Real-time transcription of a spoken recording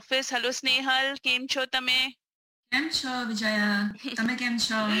office. Hello, Snehal. Kem cho tame? કેમ છો વિજયા? તમે કેમ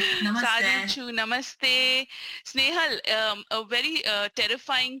છો? નમસ્તે. Sadhu chu, namaste. Snehal, a very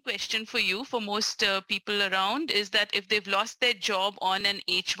terrifying question for you, for most people around, is that if they've lost their job on an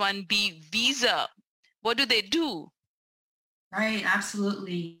H-1B visa, what do they do? Right,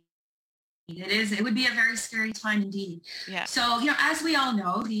 absolutely. It would be a very scary time indeed. Yeah. So, as we all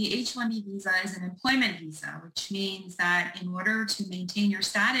know, the H-1B visa is an employment visa, which means that in order to maintain your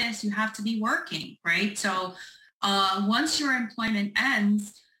status, you have to be working, right? So once your employment ends,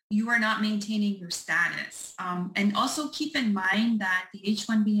 you are not maintaining your status. And also keep in mind that the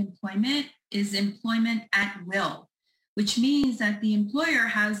H-1B employment is employment at will, which means that the employer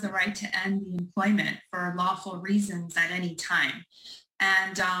has the right to end the employment for lawful reasons at any time.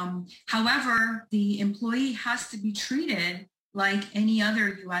 And however, the employee has to be treated like any other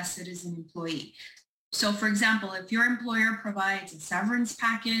U.S. citizen employee. So for example, if your employer provides a severance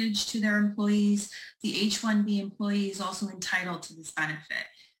package to their employees, the H-1B employee is also entitled to this benefit.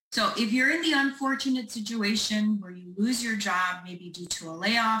 So if you're in the unfortunate situation where you lose your job, maybe due to a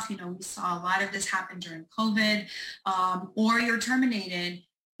layoff, we saw a lot of this happen during COVID, or you're terminated,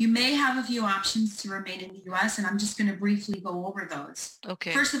 you may have a few options to remain in the U.S., and I'm just going to briefly go over those.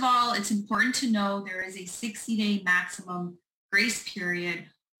 Okay. First of all, it's important to know there is a 60-day maximum grace period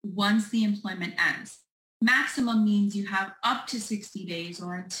once the employment ends. Maximum means you have up to 60 days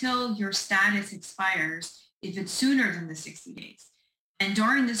or until your status expires if it's sooner than the 60 days. And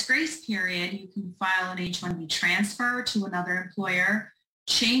during this grace period, you can file an H-1B transfer to another employer,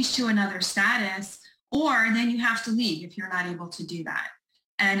 change to another status, or then you have to leave if you're not able to do that.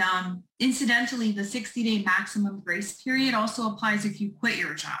 And incidentally, the 60-day maximum grace period also applies if you quit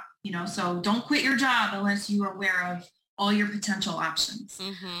your job, so don't quit your job unless you are aware of all your potential options.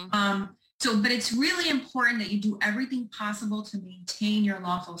 Mm-hmm. But it's really important that you do everything possible to maintain your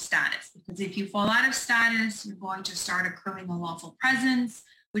lawful status, because if you fall out of status, you're going to start accruing unlawful presence,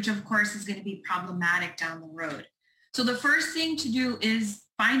 which of course is going to be problematic down the road. So the first thing to do is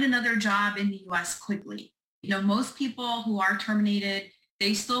find another job in the U.S. quickly. Most people who are terminated,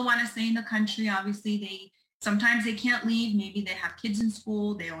 they still want to stay in the country. Obviously, sometimes they can't leave. Maybe they have kids in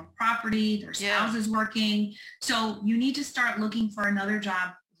school, they own property, their spouse is working. So you need to start looking for another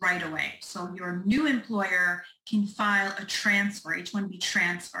job right away. So your new employer can file a transfer, H-1B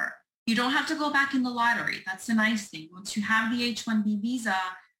transfer. You don't have to go back in the lottery. That's the nice thing. Once you have the H-1B visa,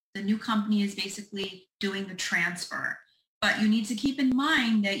 the new company is basically doing the transfer. But you need to keep in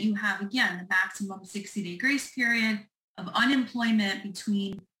mind that you have, again, the maximum 60-day grace period of unemployment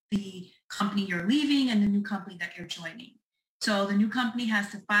between the company you're leaving and the new company that you're joining. So the new company has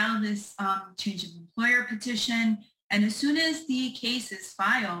to file this change of employer petition. And as soon as the case is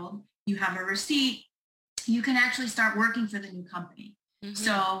filed, you have a receipt, you can actually start working for the new company. Mm-hmm.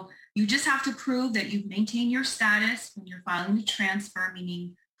 So you just have to prove that you've maintained your status when you're filing the transfer,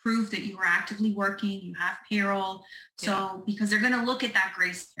 meaning proof that you are actively working, you have payroll. So because they're going to look at that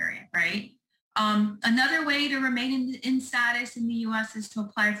grace period, right? Another way to remain in status in the U.S. is to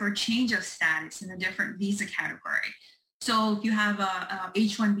apply for a change of status in a different visa category. So if you have a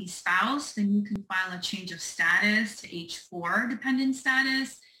H-1B spouse, then you can file a change of status to H-4 dependent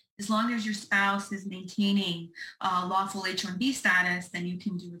status. As long as your spouse is maintaining lawful H-1B status, then you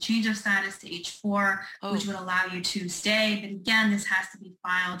can do a change of status to H-4, which would allow you to stay. But again, this has to be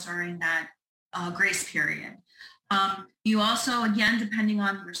filed during that grace period. You also, again, depending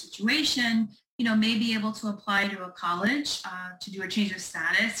on your situation, may be able to apply to a college to do a change of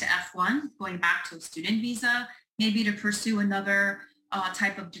status to F1, going back to a student visa, maybe to pursue another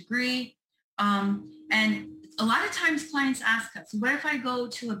type of degree. And a lot of times clients ask us, what if I go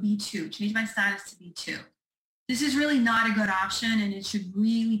to a B2, change my status to B2? This is really not a good option, and it should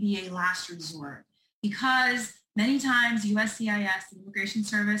really be a last resort, because many times USCIS, the Immigration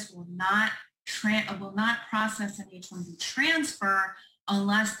Service, will not process an H-1B transfer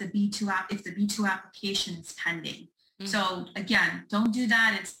unless if the B2 application is pending. Mm-hmm. So again, don't do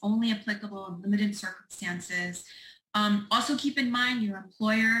that. It's only applicable in limited circumstances. Also keep in mind your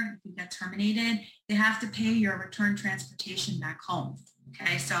employer, if you get terminated, they have to pay your return transportation back home.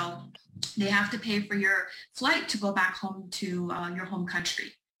 Okay, so they have to pay for your flight to go back home to your home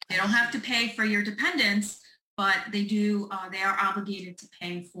country. They don't have to pay for your dependents, but they are obligated to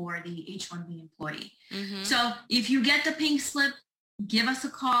pay for the H-1B employee. Mm-hmm. So if you get the pink slip, give us a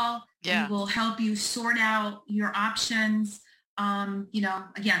call. We will help you sort out your options.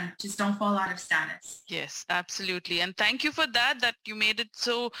 Again, just don't fall out of status. Yes, absolutely. And thank you for that you made it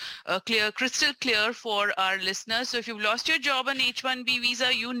so clear, crystal clear for our listeners. So if you've lost your job on H-1B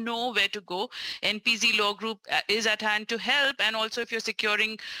visa, you know where to go. NPZ Law Group is at hand to help. And also if you're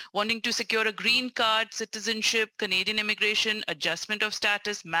wanting to secure a green card, citizenship, Canadian immigration, adjustment of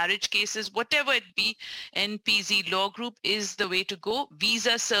status, marriage cases, whatever it be, NPZ Law Group is the way to go.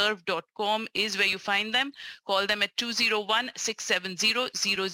 Visaserve.com is where you find them. Call them at 201-670-00